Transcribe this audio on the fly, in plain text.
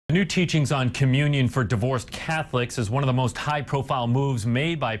New teachings on communion for divorced Catholics is one of the most high-profile moves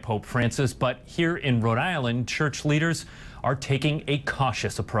made by Pope Francis, but here in Rhode Island, church leaders are taking a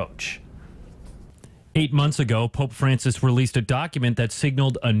cautious approach. 8 months ago, Pope Francis released a document that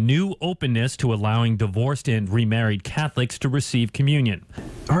signaled a new openness to allowing divorced and remarried Catholics to receive communion.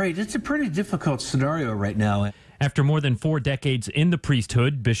 All right, it's a pretty difficult scenario right now. After more than 4 decades in the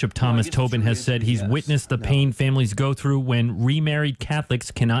priesthood, Bishop Thomas Tobin has said he's witnessed the pain families go through when remarried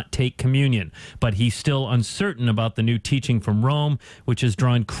Catholics cannot take communion. But he's still uncertain about the new teaching from Rome, which has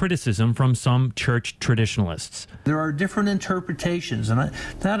drawn criticism from some church traditionalists. There are different interpretations, and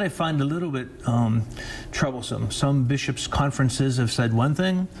that I find a little bit troublesome. Some bishops' conferences have said one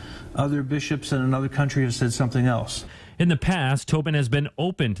thing, other bishops in another country have said something else. In the past, Tobin has been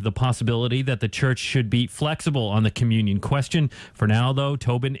open to the possibility that the church should be flexible on the communion question. For now, though,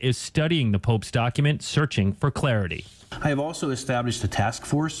 Tobin is studying the Pope's document, searching for clarity. I have also established a task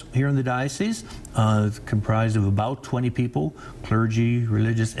force here in the diocese, comprised of about 20 people, clergy,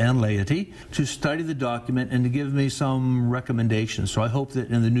 religious, and laity, to study the document and to give me some recommendations. So I hope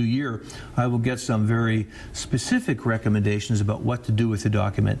that in the new year, I will get some very specific recommendations about what to do with the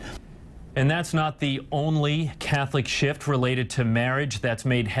document. And that's not the only Catholic shift related to marriage that's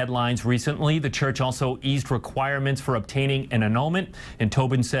made headlines recently. The church also eased requirements for obtaining an annulment, and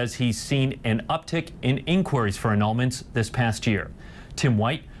Tobin says he's seen an uptick in inquiries for annulments this past year. Tim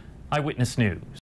White, Eyewitness News.